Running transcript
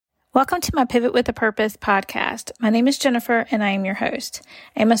Welcome to my Pivot with a Purpose podcast. My name is Jennifer and I am your host.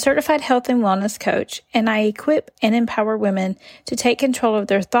 I am a certified health and wellness coach, and I equip and empower women to take control of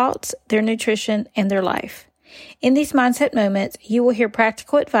their thoughts, their nutrition, and their life. In these mindset moments, you will hear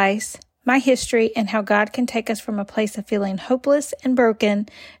practical advice, my history, and how God can take us from a place of feeling hopeless and broken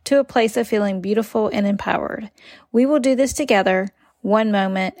to a place of feeling beautiful and empowered. We will do this together, one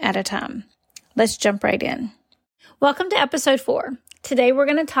moment at a time. Let's jump right in. Welcome to episode 4. Today, we're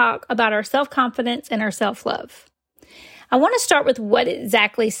going to talk about our self-confidence and our self-love. I want to start with what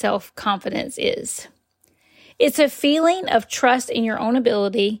exactly self-confidence is. It's a feeling of trust in your own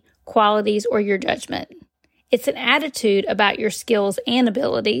ability, qualities, or your judgment. It's an attitude about your skills and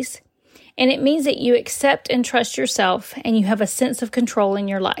abilities, and it means that you accept and trust yourself and you have a sense of control in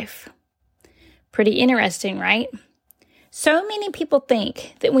your life. Pretty interesting, right? So many people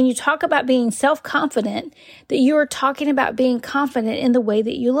think that when you talk about being self-confident, that you are talking about being confident in the way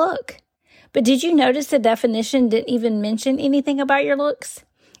that you look. But did you notice the definition didn't even mention anything about your looks?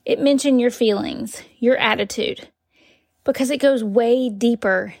 It mentioned your feelings, your attitude, because it goes way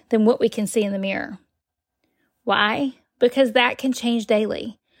deeper than what we can see in the mirror. Why? Because that can change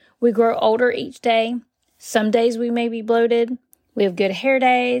daily. We grow older each day. Some days we may be bloated. We have good hair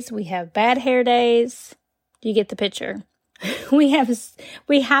days. We have bad hair days. Do you get the picture? We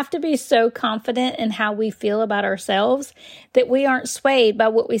have to be so confident in how we feel about ourselves that we aren't swayed by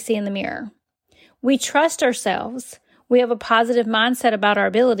what we see in the mirror. We trust ourselves, we have a positive mindset about our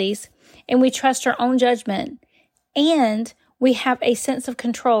abilities, and we trust our own judgment, and we have a sense of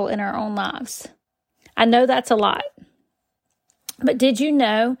control in our own lives. I know that's a lot. But did you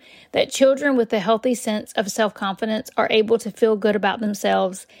know that children with a healthy sense of self-confidence are able to feel good about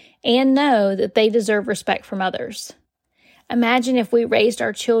themselves and know that they deserve respect from others? Imagine if we raised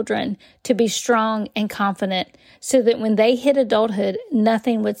our children to be strong and confident so that when they hit adulthood,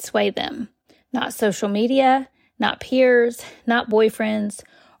 nothing would sway them. Not social media, not peers, not boyfriends,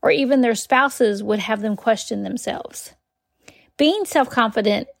 or even their spouses would have them question themselves. Being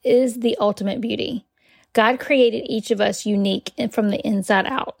self-confident is the ultimate beauty. God created each of us unique and from the inside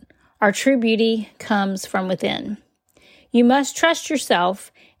out. Our true beauty comes from within. You must trust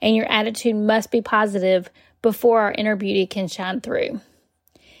yourself, and your attitude must be positive before our inner beauty can shine through.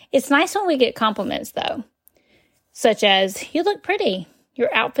 It's nice when we get compliments, though, such as, "You look pretty,"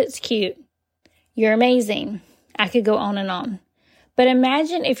 "Your outfit's cute," "You're amazing." I could go on and on. But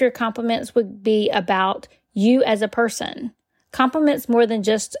imagine if your compliments would be about you as a person. Compliments more than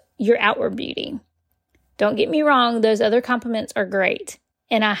just your outward beauty. Don't get me wrong, those other compliments are great,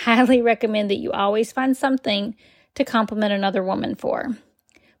 and I highly recommend that you always find something to compliment another woman for.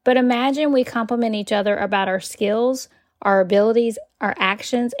 But imagine we compliment each other about our skills, our abilities, our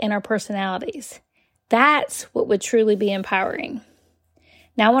actions, and our personalities. That's what would truly be empowering.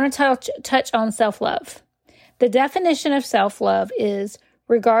 Now I want to touch on self-love. The definition of self-love is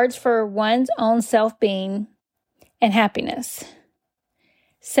regards for one's own self-being and happiness.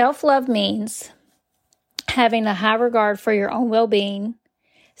 Self-love means having a high regard for your own well-being.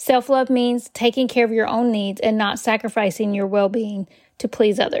 Self-love means taking care of your own needs and not sacrificing your well-being to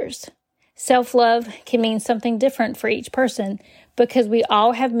please others. Self-love can mean something different for each person because we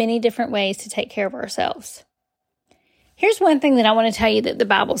all have many different ways to take care of ourselves. Here's one thing that I want to tell you that the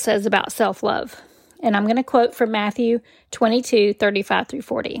Bible says about self-love, and I'm going to quote from Matthew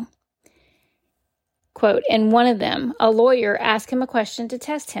 22:35-40. Quote, "And one of them, a lawyer, asked him a question to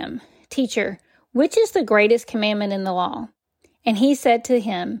test him. 'Teacher, which is the greatest commandment in the law?' And he said to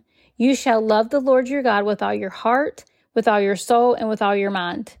him, 'You shall love the Lord your God with all your heart, with all your soul, and with all your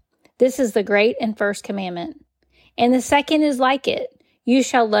mind. This is the great and first commandment. And the second is like it. You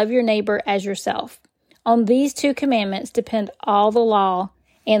shall love your neighbor as yourself. On these 2 commandments depend all the law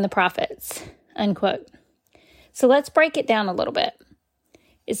and the prophets.'" Unquote. So let's break it down a little bit.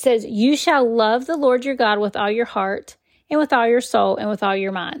 It says, "You shall love the Lord your God with all your heart, and with all your soul, and with all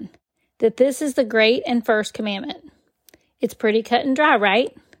your mind. That this is the great and first commandment." It's pretty cut and dry,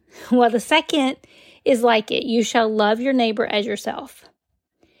 right? Well, the second is like it. You shall love your neighbor as yourself.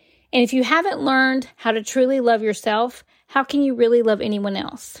 And if you haven't learned how to truly love yourself, how can you really love anyone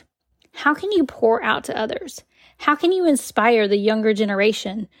else? How can you pour out to others? How can you inspire the younger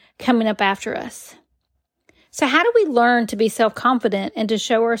generation coming up after us? So how do we learn to be self-confident and to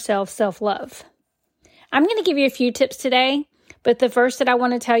show ourselves self-love? I'm going to give you a few tips today, but the first that I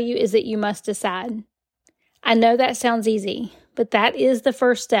want to tell you is that you must decide. I know that sounds easy, but that is the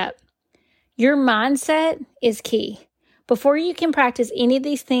first step. Your mindset is key. Before you can practice any of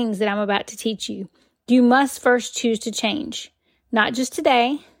these things that I'm about to teach you, you must first choose to change. Not just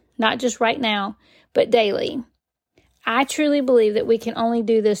today, not just right now, but daily. I truly believe that we can only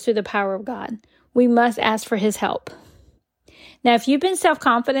do this through the power of God. We must ask for His help. Now, if you've been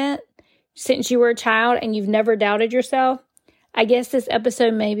self-confident since you were a child and you've never doubted yourself, I guess this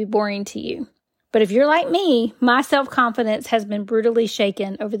episode may be boring to you. But if you're like me, my self-confidence has been brutally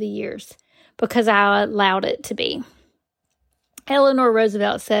shaken over the years because I allowed it to be. Eleanor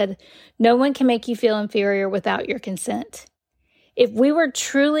Roosevelt said, "No one can make you feel inferior without your consent." If we were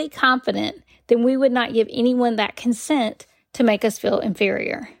truly confident, then we would not give anyone that consent to make us feel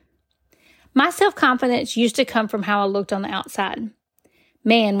inferior. My self-confidence used to come from how I looked on the outside.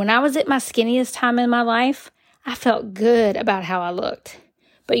 Man, when I was at my skinniest time in my life, I felt good about how I looked.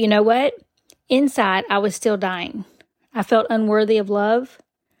 But you know what? Inside, I was still dying. I felt unworthy of love.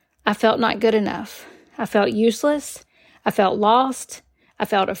 I felt not good enough. I felt useless. I felt lost. I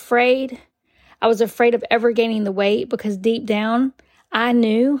felt afraid. I was afraid of ever gaining the weight because deep down, I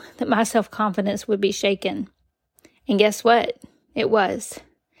knew that my self-confidence would be shaken. And guess what? It was.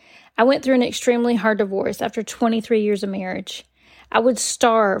 I went through an extremely hard divorce after 23 years of marriage. I would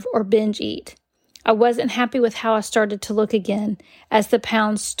starve or binge eat. I wasn't happy with how I started to look again as the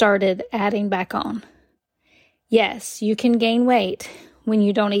pounds started adding back on. Yes, you can gain weight when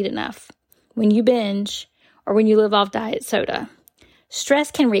you don't eat enough, when you binge, or when you live off diet soda. Stress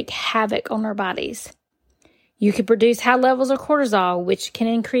can wreak havoc on our bodies. You can produce high levels of cortisol, which can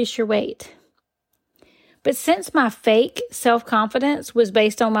increase your weight. But since my fake self-confidence was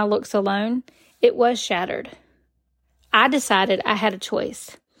based on my looks alone, it was shattered. I decided I had a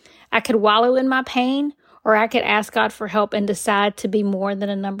choice. I could wallow in my pain, or I could ask God for help and decide to be more than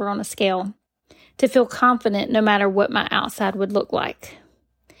a number on a scale, to feel confident no matter what my outside would look like.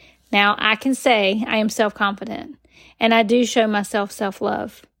 Now, I can say I am self-confident, and I do show myself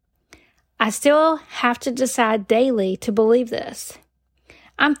self-love. I still have to decide daily to believe this.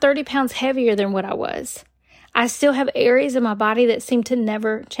 I'm 30 pounds heavier than what I was. I still have areas of my body that seem to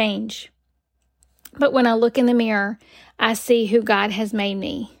never change. But when I look in the mirror, I see who God has made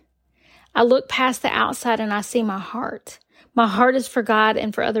me. I look past the outside and I see my heart. My heart is for God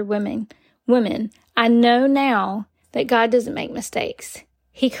and for other women. I know now that God doesn't make mistakes.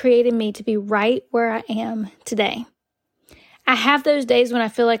 He created me to be right where I am today. I have those days when I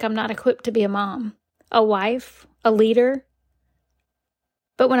feel like I'm not equipped to be a mom, a wife, a leader.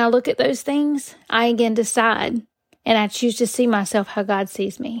 But when I look at those things, I again decide, and I choose to see myself how God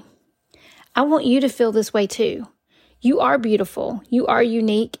sees me. I want you to feel this way too. You are beautiful, you are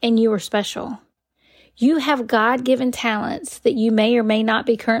unique, and you are special. You have God-given talents that you may or may not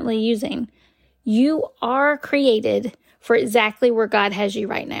be currently using. You are created for exactly where God has you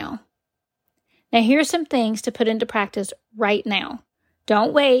right now. Now, here are some things to put into practice right now.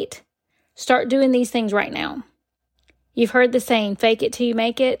 Don't wait. Start doing these things right now. You've heard the saying, fake it till you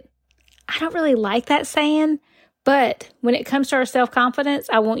make it. I don't really like that saying, but when it comes to our self-confidence,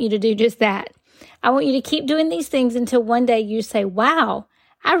 I want you to do just that. I want you to keep doing these things until one day you say, wow,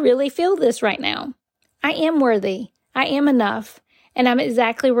 I really feel this right now. I am worthy. I am enough. And I'm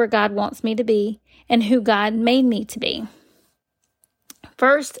exactly where God wants me to be and who God made me to be.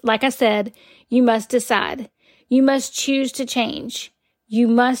 First, like I said, you must decide. You must choose to change. You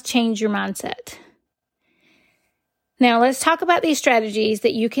must change your mindset. Now, let's talk about these strategies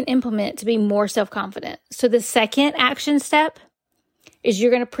that you can implement to be more self-confident. So the second action step is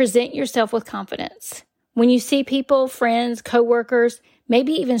you're going to present yourself with confidence. When you see people, friends, coworkers,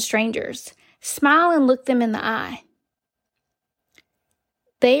 maybe even strangers, smile and look them in the eye.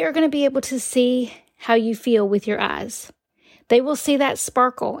 They are going to be able to see how you feel with your eyes. They will see that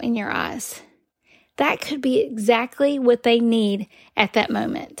sparkle in your eyes. That could be exactly what they need at that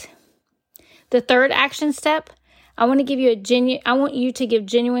moment. The third action step, I want you to give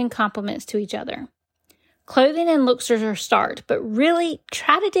genuine compliments to each other. Clothing and looks are a start, but really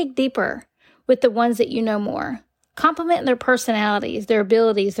try to dig deeper with the ones that you know more. Compliment their personalities, their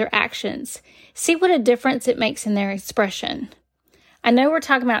abilities, their actions. See what a difference it makes in their expression. I know we're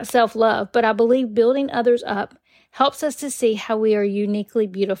talking about self-love, but I believe building others up helps us to see how we are uniquely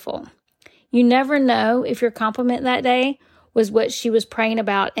beautiful. You never know if your compliment that day was what she was praying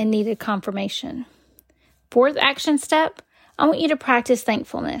about and needed confirmation. Fourth action step, I want you to practice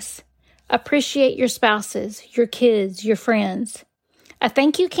thankfulness. Appreciate your spouses, your kids, your friends. A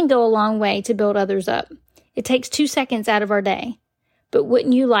thank you can go a long way to build others up. It takes 2 seconds out of our day. But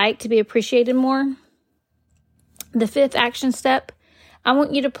wouldn't you like to be appreciated more? The fifth action step, I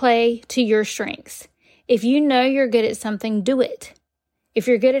want you to play to your strengths. If you know you're good at something, do it. If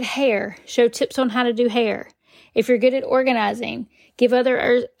you're good at hair, show tips on how to do hair. If you're good at organizing, give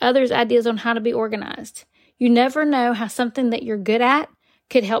others ideas on how to be organized. You never know how something that you're good at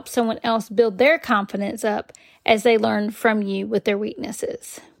could help someone else build their confidence up as they learn from you with their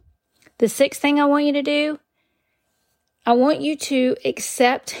weaknesses. The sixth thing I want you to do, I want you to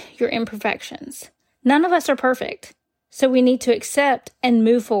accept your imperfections. None of us are perfect, so we need to accept and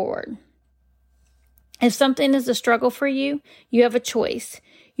move forward. If something is a struggle for you, you have a choice.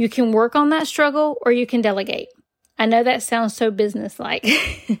 You can work on that struggle or you can delegate. I know that sounds so businesslike,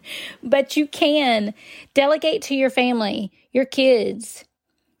 but you can delegate to your family, your kids.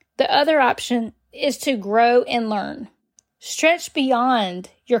 The other option is to grow and learn. Stretch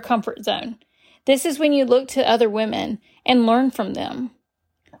beyond your comfort zone. This is when you look to other women and learn from them.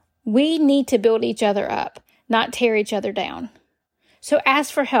 We need to build each other up, not tear each other down. So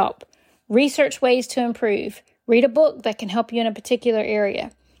ask for help. Research ways to improve. Read a book that can help you in a particular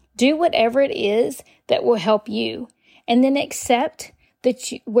area. Do whatever it is that will help you. And then accept that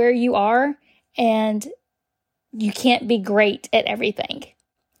where you are and you can't be great at everything.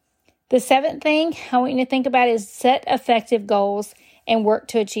 The seventh thing I want you to think about is set effective goals and work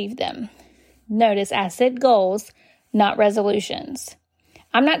to achieve them. Notice I said goals, not resolutions.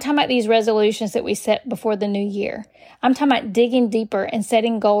 I'm not talking about these resolutions that we set before the new year. I'm talking about digging deeper and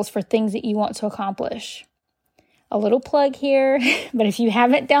setting goals for things that you want to accomplish. A little plug here, but if you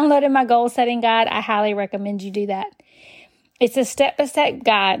haven't downloaded my goal setting guide, I highly recommend you do that. It's a step-by-step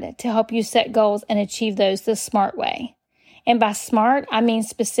guide to help you set goals and achieve those the smart way. And by smart, I mean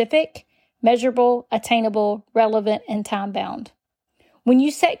specific, measurable, attainable, relevant, and time-bound. When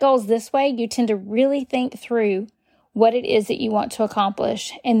you set goals this way, you tend to really think through what it is that you want to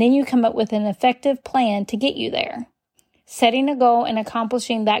accomplish, and then you come up with an effective plan to get you there. Setting a goal and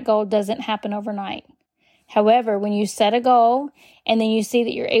accomplishing that goal doesn't happen overnight. However, when you set a goal and then you see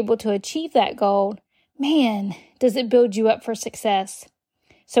that you're able to achieve that goal, man, does it build you up for success.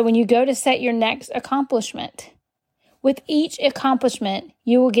 So when you go to set your next accomplishment, with each accomplishment,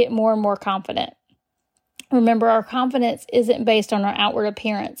 you will get more and more confident. Remember, our confidence isn't based on our outward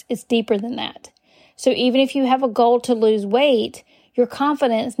appearance. It's deeper than that. So even if you have a goal to lose weight, your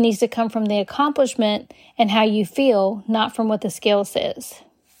confidence needs to come from the accomplishment and how you feel, not from what the scale says.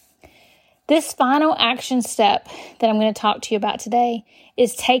 This final action step that I'm going to talk to you about today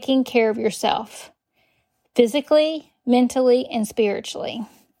is taking care of yourself, physically, mentally, and spiritually.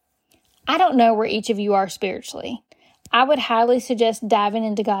 I don't know where each of you are spiritually. I would highly suggest diving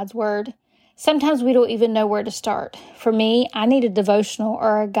into God's Word. Sometimes we don't even know where to start. For me, I need a devotional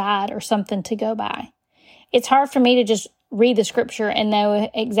or a guide or something to go by. It's hard for me to just read the scripture and know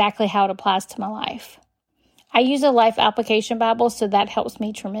exactly how it applies to my life. I use a life application Bible, so that helps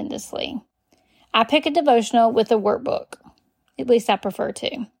me tremendously. I pick a devotional with a workbook. At least I prefer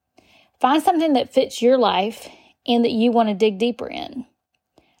to. Find something that fits your life and that you want to dig deeper in.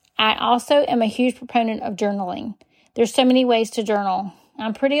 I also am a huge proponent of journaling. There's so many ways to journal.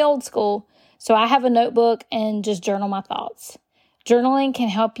 I'm pretty old school, so I have a notebook and just journal my thoughts. Journaling can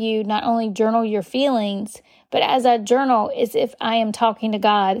help you not only journal your feelings, but as I journal, it's if I am talking to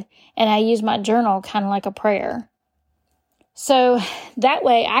God, and I use my journal kind of like a prayer. So that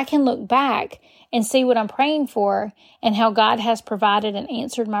way I can look back and see what I'm praying for and how God has provided and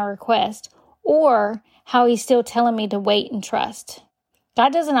answered my request, or how He's still telling me to wait and trust.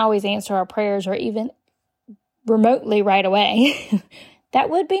 God doesn't always answer our prayers or even remotely right away. That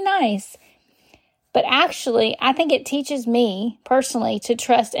would be nice. But actually, I think it teaches me personally to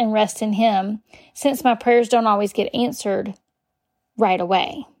trust and rest in Him, since my prayers don't always get answered right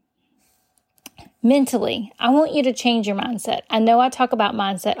away. Mentally, I want you to change your mindset. I know I talk about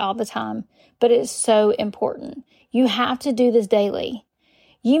mindset all the time, but it's so important. You have to do this daily.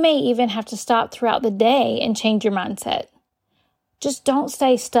 You may even have to stop throughout the day and change your mindset. Just don't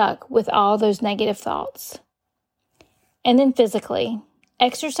stay stuck with all those negative thoughts. And then physically,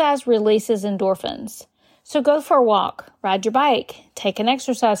 exercise releases endorphins. So go for a walk, ride your bike, take an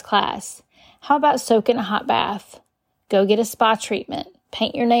exercise class. How about soak in a hot bath? Go get a spa treatment,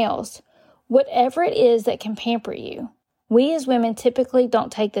 paint your nails. Whatever it is that can pamper you, we as women typically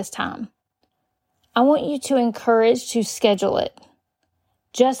don't take this time. I want you to encourage to schedule it,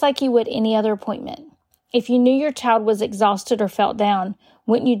 just like you would any other appointment. If you knew your child was exhausted or felt down,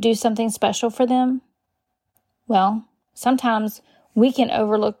 wouldn't you do something special for them? Well, sometimes we can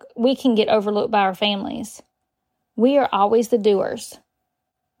get overlooked by our families. We are always the doers.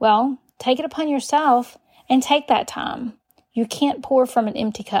 Well, take it upon yourself and take that time. You can't pour from an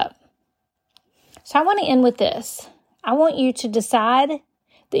empty cup. So I want to end with this. I want you to decide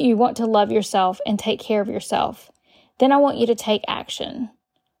that you want to love yourself and take care of yourself. Then I want you to take action.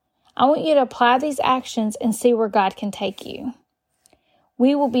 I want you to apply these actions and see where God can take you.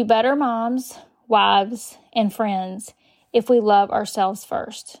 We will be better moms, wives, and friends if we love ourselves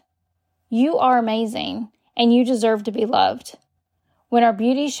first. You are amazing, and you deserve to be loved. When our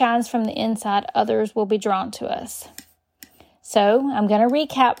beauty shines from the inside, others will be drawn to us. So I'm going to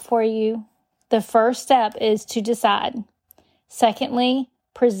recap for you. The first step is to decide. Secondly,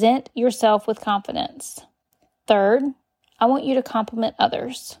 present yourself with confidence. Third, I want you to compliment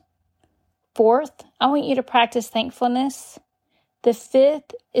others. Fourth, I want you to practice thankfulness. The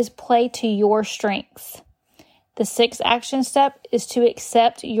fifth is play to your strengths. The sixth action step is to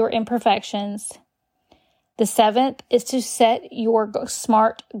accept your imperfections. The seventh is to set your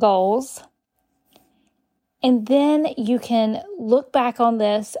SMART goals. And then you can look back on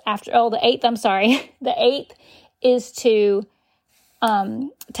this the eighth is to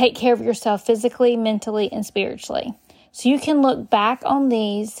take care of yourself physically, mentally, and spiritually. So you can look back on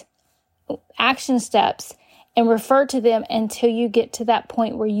these action steps and refer to them until you get to that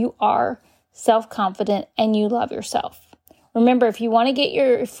point where you are self-confident and you love yourself. Remember, if you want to get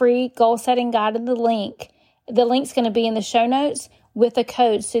your free goal setting guide in the link's going to be in the show notes with a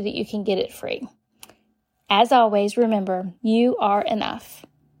code so that you can get it free. As always, remember, you are enough.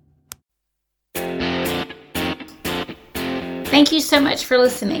 Thank you so much for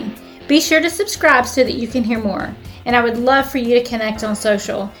listening. Be sure to subscribe so that you can hear more. And I would love for you to connect on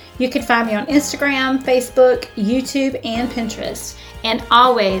social. You can find me on Instagram, Facebook, YouTube, and Pinterest. And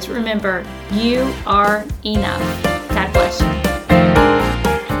always remember, you are enough.